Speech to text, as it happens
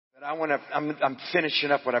I'm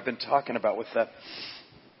finishing up what I've been talking about with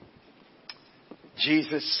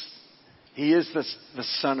Jesus. He is the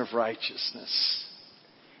Son of Righteousness.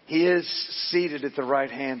 He is seated at the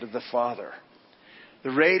right hand of the Father.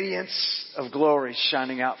 The radiance of glory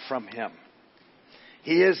shining out from Him.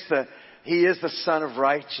 He is the Son of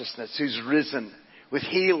Righteousness who's risen with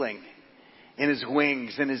healing in His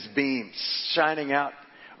wings and His beams, shining out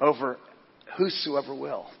over whosoever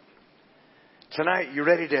will. Tonight, you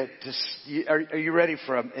ready are you ready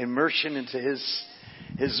for an immersion into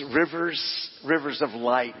His rivers of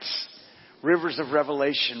light, rivers of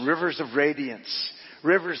revelation, rivers of radiance,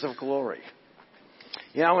 rivers of glory?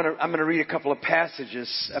 You know, I'm going to read a couple of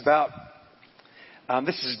passages about.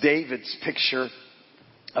 This is David's picture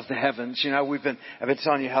of the heavens. You know, I've been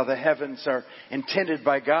telling you how the heavens are intended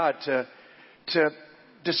by God to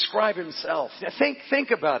describe Himself. Now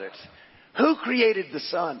think about it. Who created the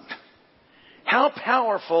sun? How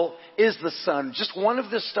powerful is the sun? Just one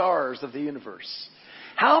of the stars of the universe.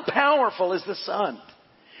 How powerful is the sun?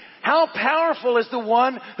 How powerful is the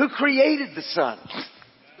one who created the sun?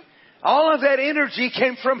 All of that energy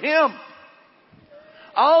came from Him.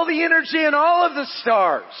 All the energy in all of the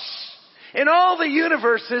stars, in all the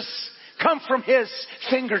universes, come from His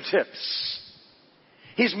fingertips.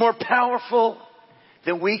 He's more powerful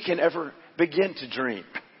than we can ever begin to dream.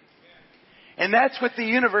 And that's what the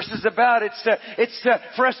universe is about. It's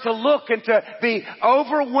for us to look and to be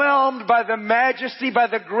overwhelmed by the majesty, by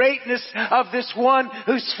the greatness of this one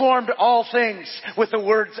who's formed all things with the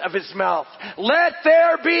words of His mouth. Let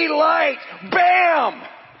there be light. Bam!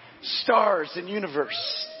 Stars and universe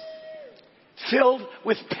filled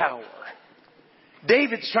with power.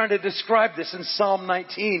 David's trying to describe this in Psalm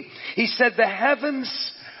 19. He said, the heavens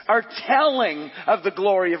are telling of the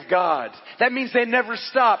glory of God. That means they never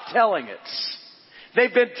stop telling it.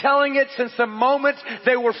 They've been telling it since the moment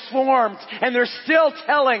they were formed, and they're still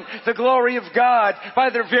telling the glory of God by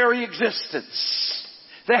their very existence.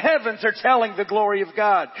 The heavens are telling the glory of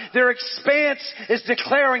God. Their expanse is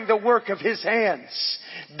declaring the work of His hands.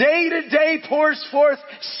 Day to day pours forth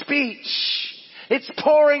speech. It's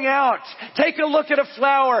pouring out. Take a look at a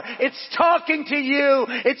flower. It's talking to you.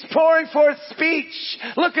 It's pouring forth speech.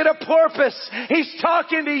 Look at a porpoise. He's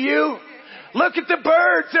talking to you. Look at the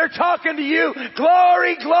birds. They're talking to you.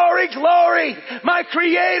 Glory, glory, glory. My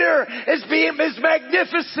Creator is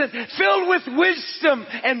magnificent, filled with wisdom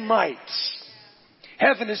and might.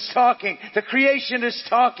 Heaven is talking. The creation is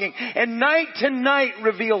talking. And night to night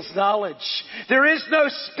reveals knowledge. There is no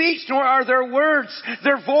speech, nor are there words.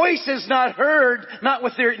 Their voice is not heard, not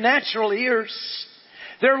with their natural ears.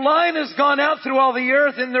 Their line has gone out through all the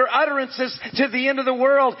earth, and their utterances to the end of the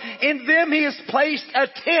world. In them He has placed a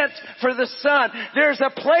tent for the sun. There's a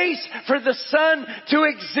place for the sun to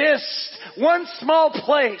exist. One small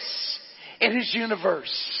place in His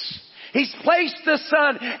universe. He's placed the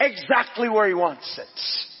sun exactly where He wants it.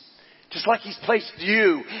 Just like He's placed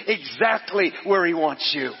you exactly where He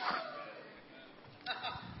wants you.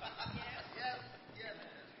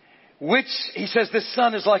 Which, He says, the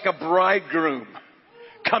sun is like a bridegroom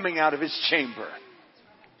coming out of his chamber.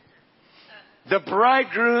 The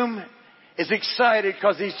bridegroom is excited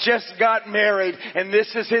because he's just got married and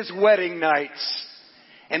this is his wedding night.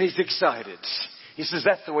 And he's excited. He says,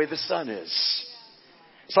 that's the way the sun is.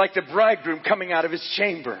 It's like the bridegroom coming out of his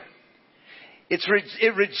chamber.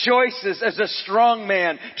 It rejoices as a strong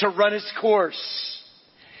man to run his course.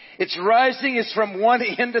 Its rising is from one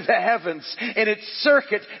end of the heavens, and its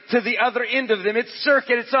circuit to the other end of them.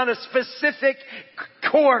 It's on a specific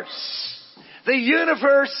course. The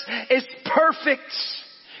universe is perfect.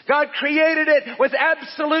 God created it with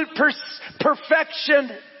absolute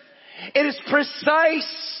perfection. It is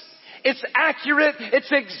precise. It's accurate.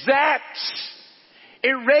 It's exact.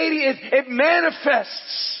 It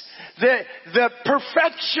manifests the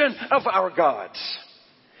perfection of our God.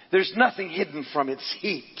 There's nothing hidden from its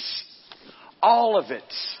heat. All of it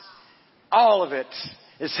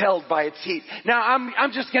is held by its heat. Now,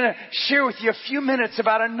 I'm just going to share with you a few minutes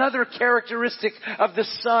about another characteristic of the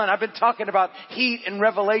sun. I've been talking about heat and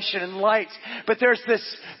revelation and light, but there's this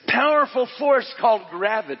powerful force called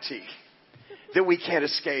gravity that we can't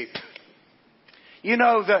escape. You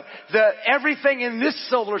know, everything in this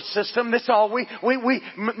solar system,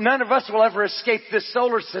 none of us will ever escape this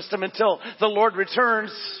solar system until the Lord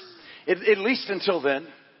returns, at least until then.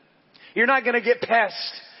 You're not going to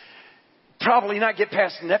probably not get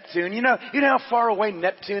past Neptune. You know how far away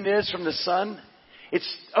Neptune is from the sun? It's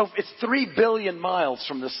 3 billion miles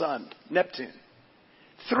from the sun, Neptune.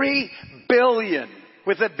 3 billion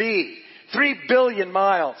with a B. 3 billion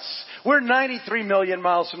miles. We're 93 million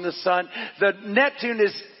miles from the sun. The Neptune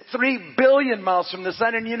is 3 billion miles from the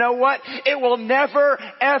sun. And you know what? It will never,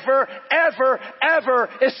 ever, ever, ever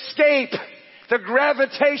escape the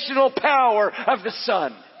gravitational power of the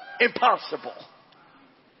sun. Impossible.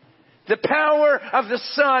 The power of the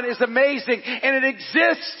sun is amazing, and it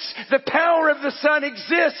exists. The power of the sun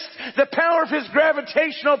exists. The power of his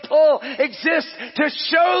gravitational pull exists to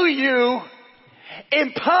show you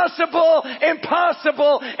impossible,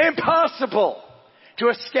 impossible, impossible to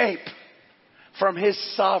escape from his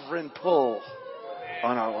sovereign pull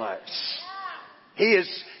on our lives.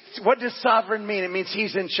 What does sovereign mean? It means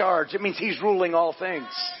he's in charge. It means he's ruling all things.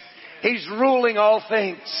 He's ruling all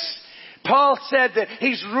things. Paul said that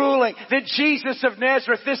he's ruling, that Jesus of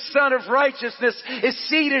Nazareth, this Son of Righteousness, is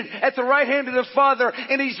seated at the right hand of the Father,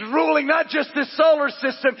 and he's ruling not just the solar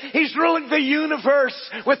system, he's ruling the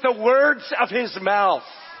universe with the words of his mouth.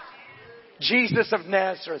 Jesus of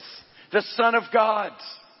Nazareth, the Son of God.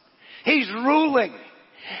 He's ruling.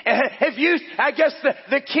 I guess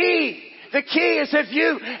the key is have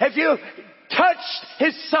you touched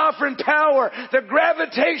his sovereign power, the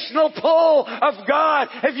gravitational pull of God?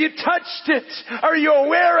 Have you touched it? Are you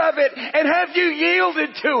aware of it? And have you yielded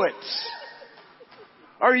to it?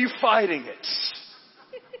 Are you fighting it?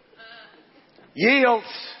 Yield.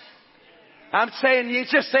 I'm saying, you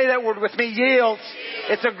just say that word with me. Yield.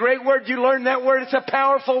 It's a great word. You learn that word. It's a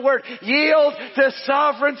powerful word. Yield to the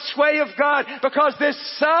sovereign sway of God, because this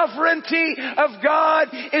sovereignty of God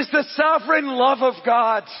is the sovereign love of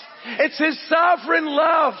God. It's his sovereign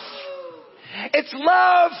love. It's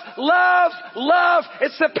love, love, love.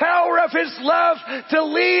 It's the power of his love to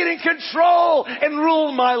lead and control and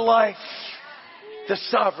rule my life. The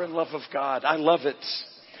sovereign love of God. I love it.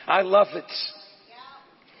 I love it.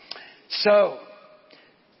 So,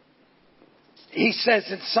 he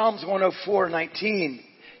says in Psalms 104:19,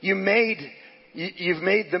 you've made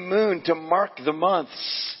the moon to mark the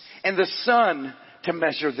months and the sun to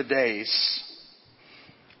measure the days.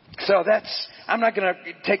 So I'm not going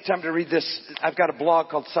to take time to read this. I've got a blog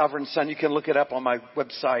called Sovereign Son. You can look it up on my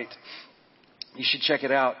website. You should check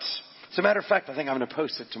it out. As a matter of fact, I think I'm going to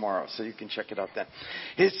post it tomorrow, so you can check it out then.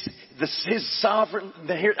 His sovereign,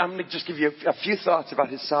 here, I'm going to just give you a few thoughts about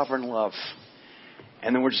his sovereign love.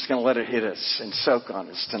 And then we're just going to let it hit us and soak on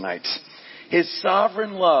us tonight. His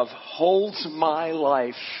sovereign love holds my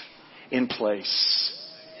life in place.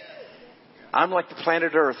 I'm like the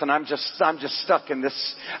planet Earth, and I'm just stuck in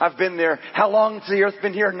this. I've been there. How long has the Earth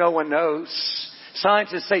been here? No one knows.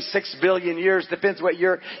 Scientists say 6 billion years. Depends what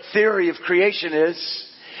your theory of creation is.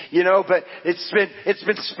 But it's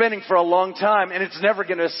been spinning for a long time, and it's never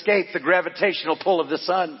going to escape the gravitational pull of the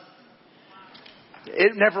sun.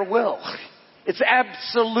 It never will. It's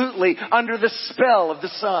absolutely under the spell of the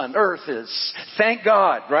sun. Earth is. Thank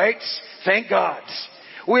God, right? Thank God.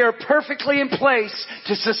 We are perfectly in place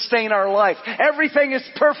to sustain our life. Everything is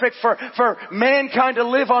perfect for mankind to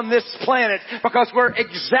live on this planet, because we're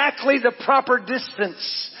exactly the proper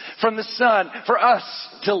distance from the sun for us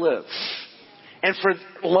to live and for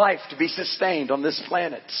life to be sustained on this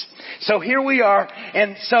planet. So here we are.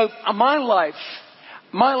 And so my life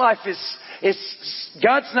is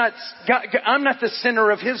God's not, God, I'm not the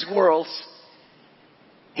center of his world.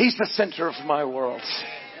 He's the center of my world.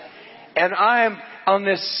 And I'm on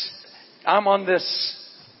this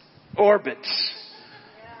orbit.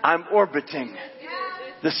 I'm orbiting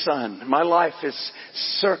the sun. My life is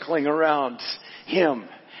circling around him.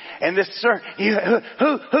 And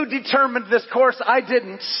who determined this course? I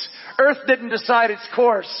didn't. Earth didn't decide its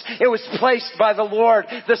course. It was placed by the Lord.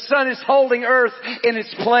 The sun is holding Earth in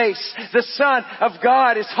its place. The Son of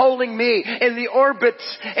God is holding me in the orbit,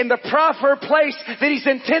 in the proper place that he's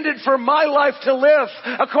intended for my life to live,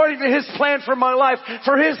 according to his plan for my life,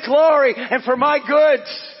 for his glory and for my good,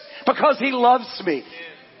 because he loves me.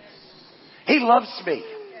 He loves me.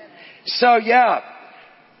 So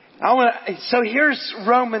so here's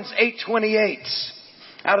Romans 8:28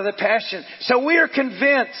 out of the Passion. So we are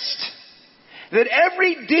convinced that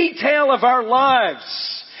every detail of our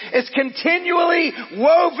lives is continually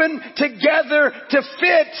woven together to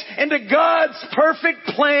fit into God's perfect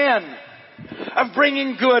plan of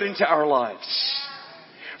bringing good into our lives.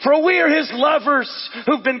 For we are his lovers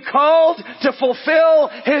who've been called to fulfill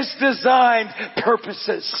his designed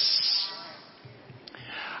purposes.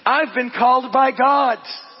 I've been called by God.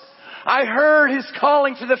 I heard his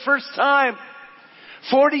calling for the first time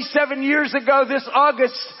 47 years ago this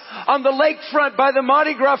August on the lakefront by the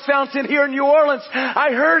Mardi Gras fountain here in New Orleans. I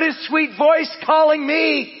heard his sweet voice calling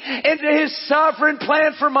me into his sovereign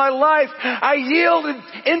plan for my life. I yielded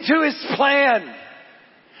into his plan.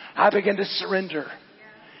 I began to surrender.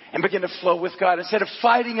 and begin to flow with God instead of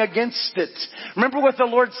fighting against it. Remember what the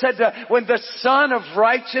Lord said when the Son of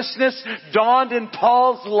Righteousness dawned in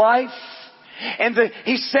Paul's life? And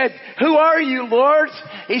he said, "Who are you, Lord?"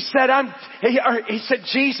 He said, he said,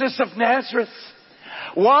 "Jesus of Nazareth."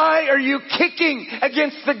 "Why are you kicking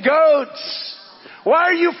against the goads? Why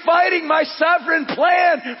are you fighting my sovereign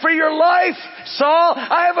plan for your life, Saul?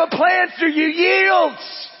 I have a plan for you. Yield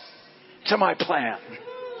to my plan."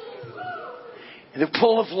 The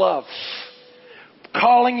pull of love,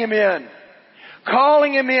 calling him in.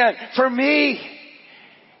 For me,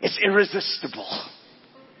 it's irresistible.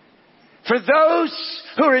 For those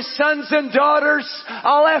who are his sons and daughters,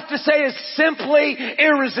 all I have to say is simply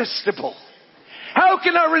irresistible. How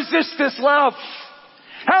can I resist this love?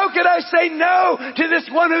 How can I say no to this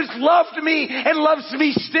one who's loved me and loves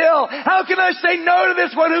me still? How can I say no to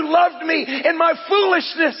this one who loved me in my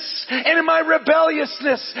foolishness and in my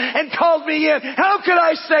rebelliousness and called me in? How could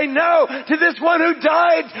I say no to this one who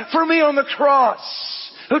died for me on the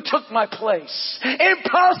cross, who took my place?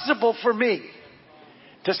 Impossible for me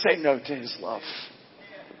to say no to his love.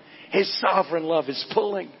 His sovereign love is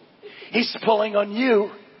pulling. He's pulling on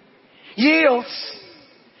you. Yield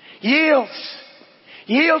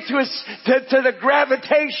to the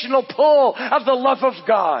gravitational pull of the love of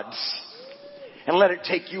God. And let it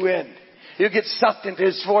take you in. You get sucked into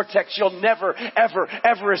his vortex. You'll never, ever,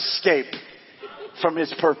 ever escape from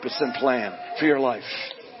his purpose and plan for your life.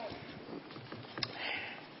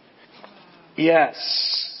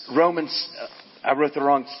 Yes. Romans, I wrote the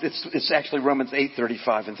wrong, it's actually Romans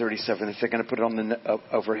 8:35 and 37. If they're going to put it on the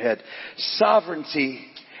overhead.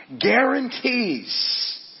 Sovereignty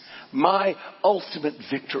guarantees my ultimate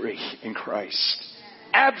victory in Christ.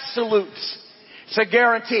 Absolute. It's a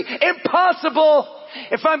guarantee. Impossible.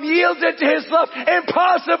 If I'm yielded to his love,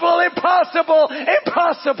 impossible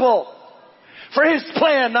for his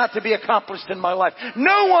plan not to be accomplished in my life.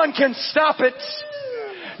 No one can stop it.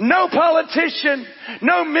 No politician,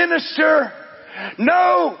 no minister,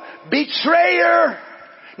 no betrayer,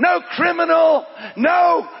 no criminal,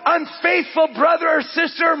 no unfaithful brother or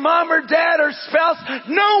sister, mom or dad or spouse.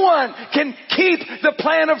 No one can keep the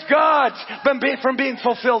plan of God from being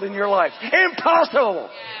fulfilled in your life. Impossible.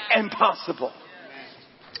 Impossible.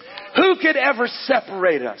 Who could ever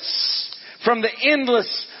separate us from the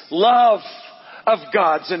endless love of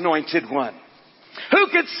God's anointed one? Who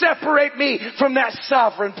could separate me from that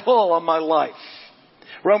sovereign pull on my life?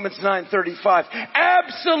 Romans 9:35.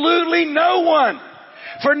 Absolutely no one.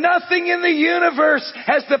 For nothing in the universe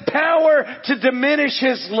has the power to diminish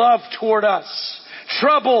his love toward us.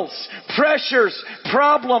 Troubles, pressures,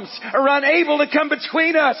 problems are unable to come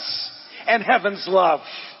between us and heaven's love.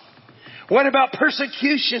 What about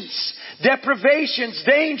persecutions, deprivations,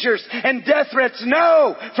 dangers, and death threats?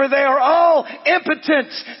 No, for they are all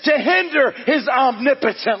impotent to hinder his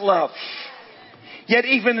omnipotent love. Yet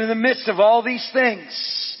even in the midst of all these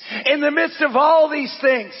things,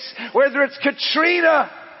 whether it's Katrina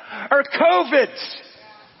or COVID,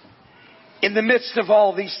 in the midst of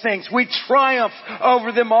all these things, we triumph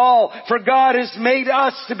over them all. For God has made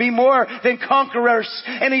us to be more than conquerors,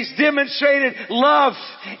 and he's demonstrated love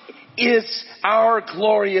is our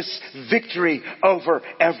glorious victory over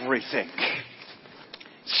everything.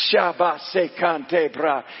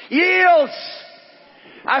 Shabbasekantebra. Yields!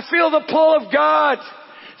 I feel the pull of God,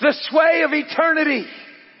 the sway of eternity.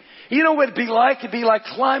 You know what it'd be like? It'd be like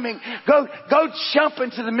climbing. Go jump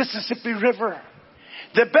into the Mississippi River.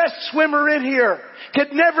 The best swimmer in here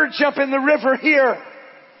could never jump in the river here.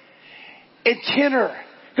 In Kenner,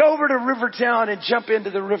 go over to Rivertown and jump into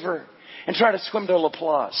the river and try to swim to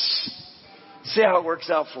LaPlace. See how it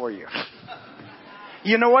works out for you.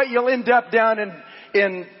 You know what? You'll end up down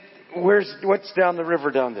in what's down the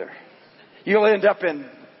river down there? You'll end up in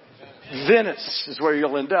Venice is where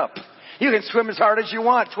you'll end up. You can swim as hard as you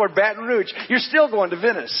want toward Baton Rouge. You're still going to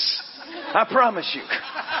Venice. I promise you.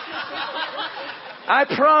 I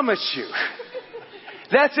promise you.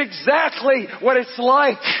 That's exactly what it's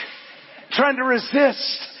like trying to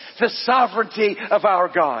resist the sovereignty of our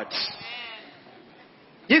God.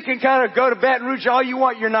 You can kind of go to Baton Rouge all you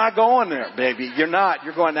want. You're not going there, baby. You're not.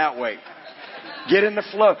 You're going that way. Get in the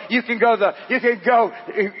flow. You can go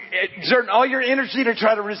exert all your energy to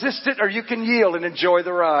try to resist it, or you can yield and enjoy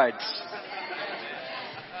the rides.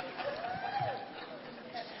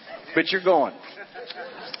 But you're going.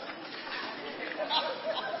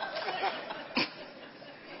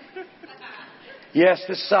 Yes,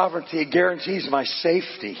 this sovereignty guarantees my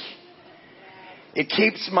safety. It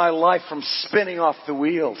keeps my life from spinning off the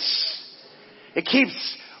wheels. It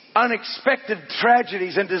keeps unexpected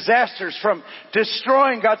tragedies and disasters from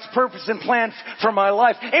destroying God's purpose and plan for my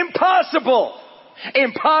life. Impossible!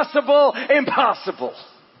 Impossible! Impossible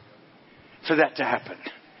for that to happen.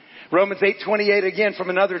 Romans 8:28 again from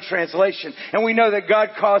another translation. And we know that God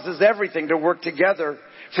causes everything to work together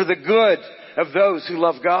for the good of those who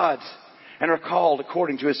love God and are called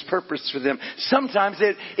according to His purpose for them. Sometimes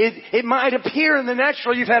it might appear in the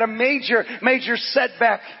natural you've had a major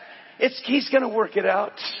setback. He's going to work it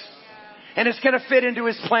out. And it's going to fit into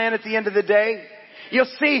His plan at the end of the day. You'll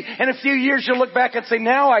see in a few years you'll look back and say,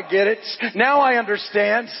 now I get it. Now I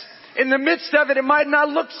understand. In the midst of it, it might not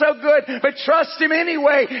look so good, but trust Him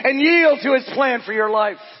anyway and yield to His plan for your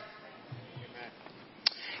life.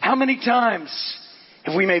 How many times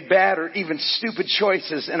have we made bad or even stupid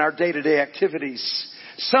choices in our day-to-day activities?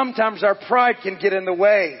 Sometimes our pride can get in the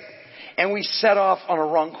way and we set off on a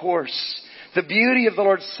wrong course. The beauty of the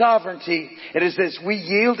Lord's sovereignty, it is as we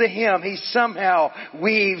yield to Him, He somehow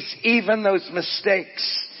weaves even those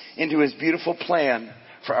mistakes into His beautiful plan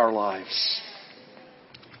for our lives.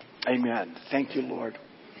 Amen. Thank you, Lord.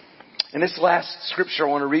 And this last scripture I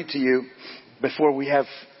want to read to you before we have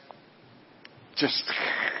just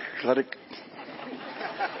let it.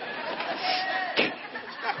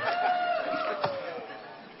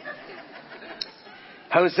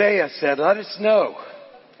 Hosea said, let us know.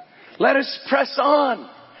 Let us press on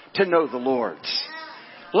to know the Lord.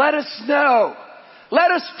 Let us know.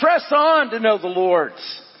 Let us press on to know the Lord.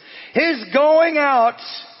 His going out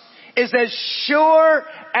is as sure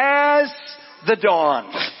as the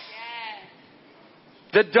dawn.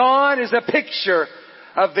 The dawn is a picture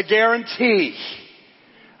of the guarantee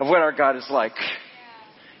of what our God is like.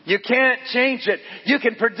 You can't change it. You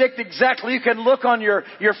can predict exactly. You can look on your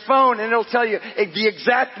phone and it'll tell you the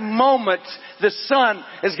exact moment the sun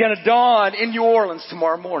is going to dawn in New Orleans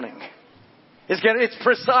tomorrow morning. It's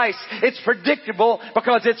precise. It's predictable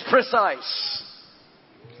because it's precise.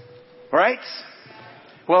 Right?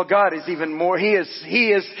 Well, God is even more. He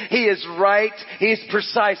is right. He's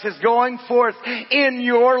precise. His going forth in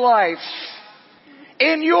your life.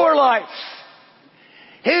 In your life.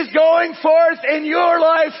 His going forth in your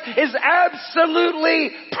life is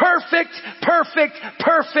absolutely perfect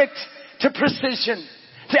to precision,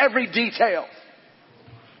 to every detail.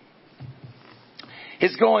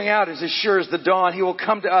 His going out is as sure as the dawn. He will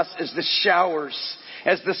come to us as the showers,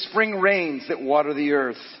 as the spring rains that water the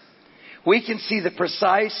earth. We can see the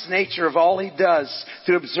precise nature of all He does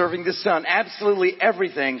through observing the sun. Absolutely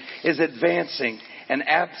everything is advancing in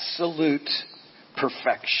absolute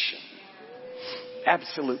perfection.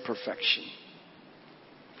 Absolute perfection.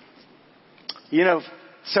 You know,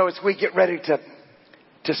 so as we get ready to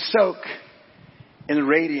soak in the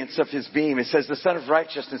radiance of His beam, it says the Son of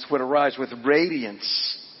Righteousness would arise with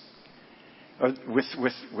radiance. The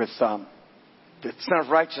Son of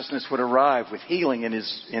Righteousness would arrive with healing in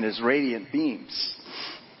His radiant beams.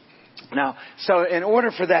 Now, so in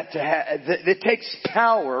order for that to it takes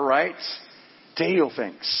power, right, to heal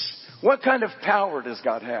things. What kind of power does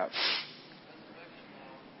God have?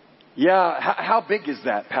 Yeah, how big is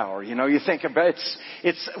that power? You know, you think about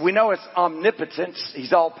we know it's omnipotent.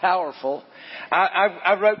 He's all powerful.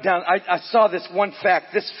 I wrote down, I saw this one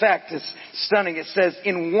fact. This fact is stunning. It says,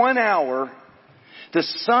 in 1 hour, the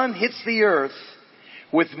sun hits the earth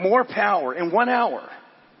with more power in 1 hour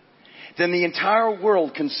than the entire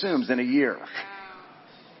world consumes in a year.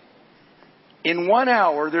 In 1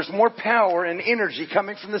 hour, there's more power and energy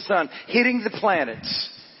coming from the sun hitting the planets.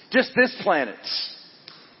 Just this planet.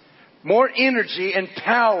 More energy and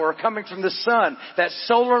power coming from the sun. That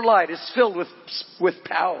solar light is filled with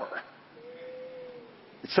power.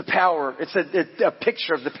 It's a power. It's a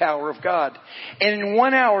picture of the power of God. And in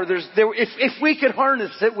 1 hour, if we could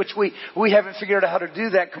harness it, which we haven't figured out how to do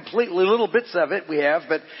that completely. Little bits of it we have,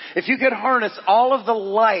 but if you could harness all of the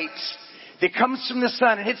light that comes from the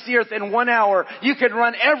sun and hits the earth in 1 hour, you could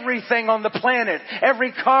run everything on the planet.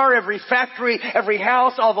 Every car, every factory, every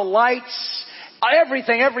house, all the lights.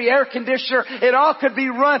 Everything, every air conditioner, it all could be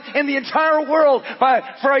run in the entire world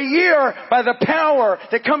for a year by the power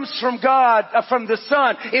that comes from God, from the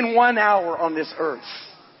sun in 1 hour on this earth.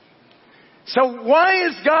 So why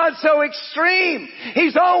is God so extreme?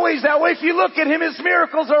 He's always that way. If you look at Him, His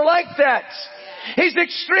miracles are like that. He's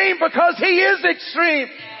extreme because He is extreme.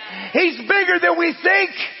 He's bigger than we think.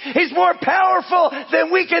 He's more powerful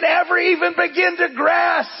than we can ever even begin to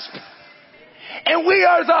grasp. And we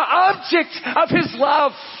are the object of His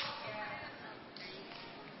love.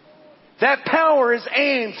 That power is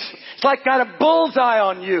aimed. It's like got a bullseye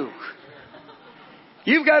on you.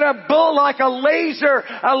 You've got a bull like a laser.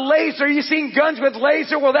 A laser. You seen guns with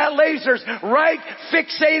laser? Well, that laser's right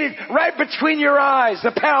fixated right between your eyes.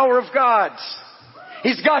 The power of God.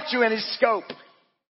 He's got you in His scope.